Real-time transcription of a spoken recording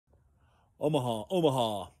Omaha,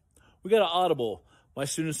 Omaha. We got an audible. My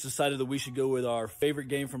students decided that we should go with our favorite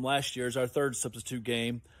game from last year as our third substitute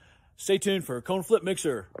game. Stay tuned for Cone Flip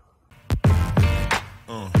Mixer.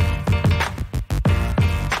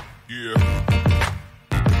 Yeah.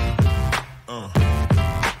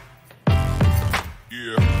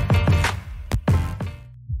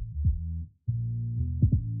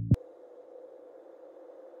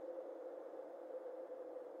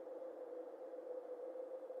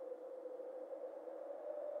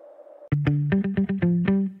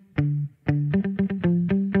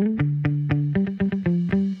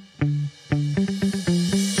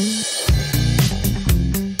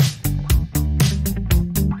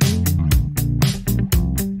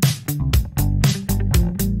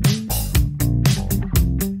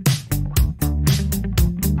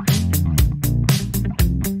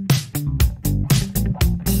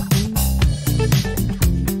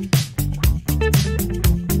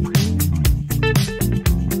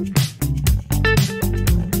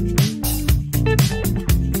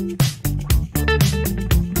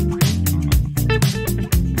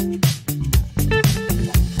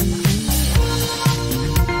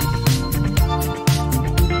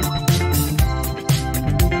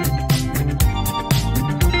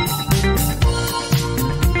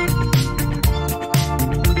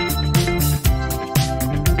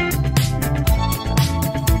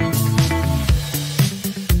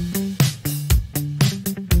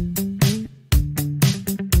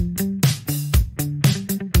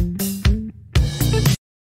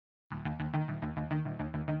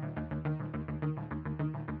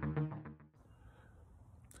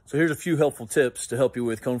 So here's a few helpful tips to help you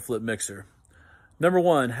with Cone Flip Mixer. Number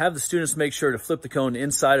one, have the students make sure to flip the cone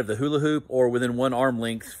inside of the hula hoop or within 1 arm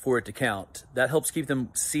length for it to count. That helps keep them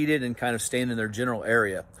seated and kind of staying in their general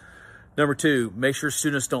area. Number two, make sure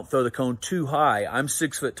students don't throw the cone too high. I'm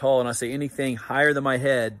 6 foot tall and I say anything higher than my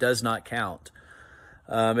head does not count.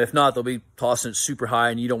 If not, they'll be tossing it super high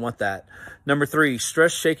and you don't want that. Number three,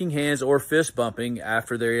 stress shaking hands or fist bumping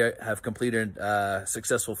after they have completed a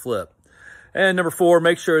successful flip. And number four,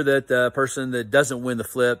 make sure that the person that doesn't win the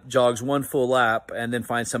flip jogs 1 full lap and then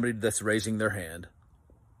find somebody that's raising their hand.